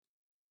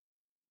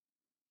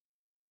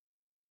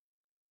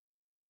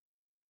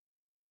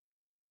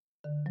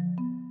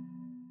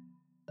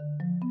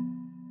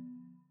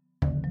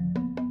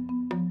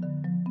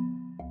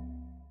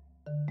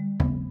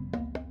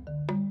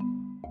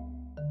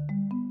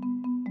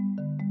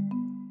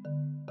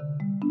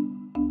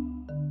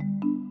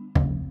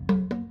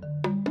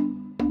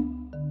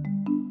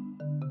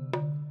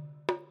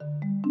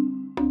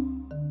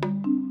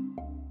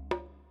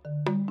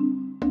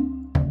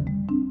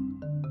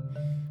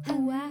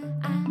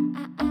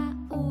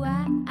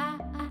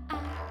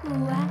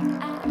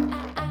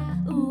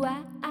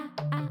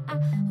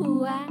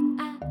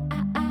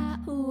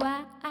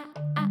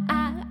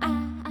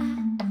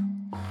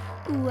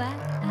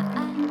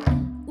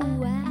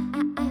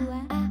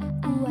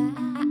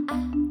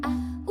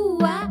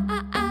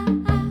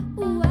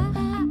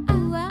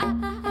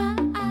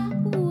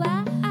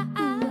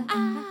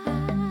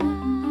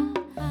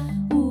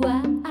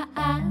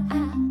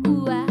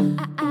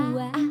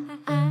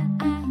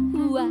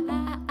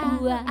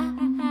うわ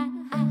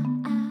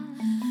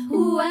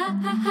うわ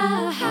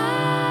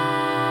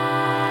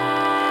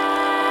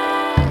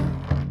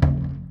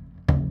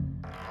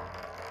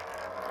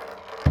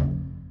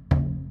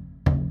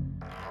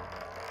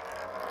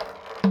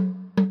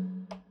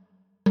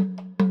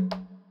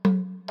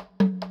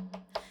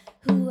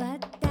ふわっ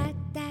たっ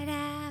た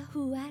ら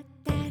ふわっ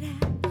たら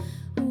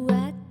ふ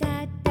わっ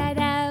たった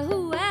ら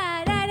ふわ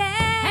られ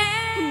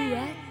ふ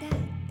わったっ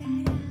た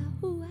ら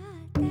ふわっ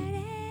たれ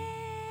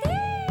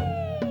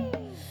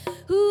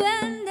ふ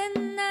わんだなん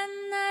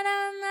なら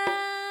な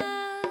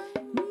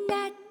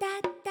だったっ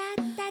た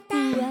ったたふ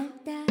わっ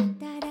たっ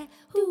たれ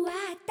ふわっ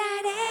た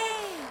れ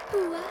ふ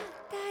わっ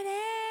たれ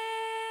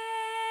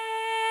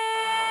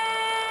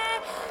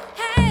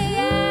はいや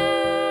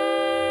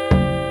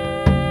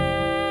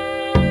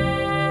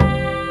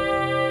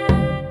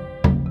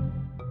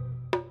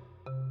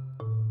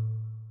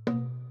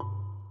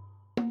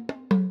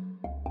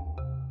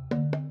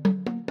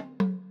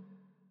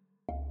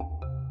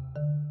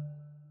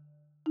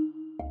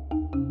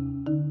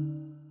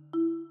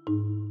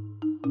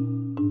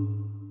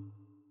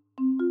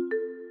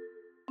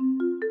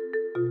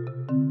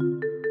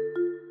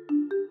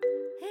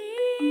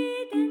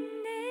Hey,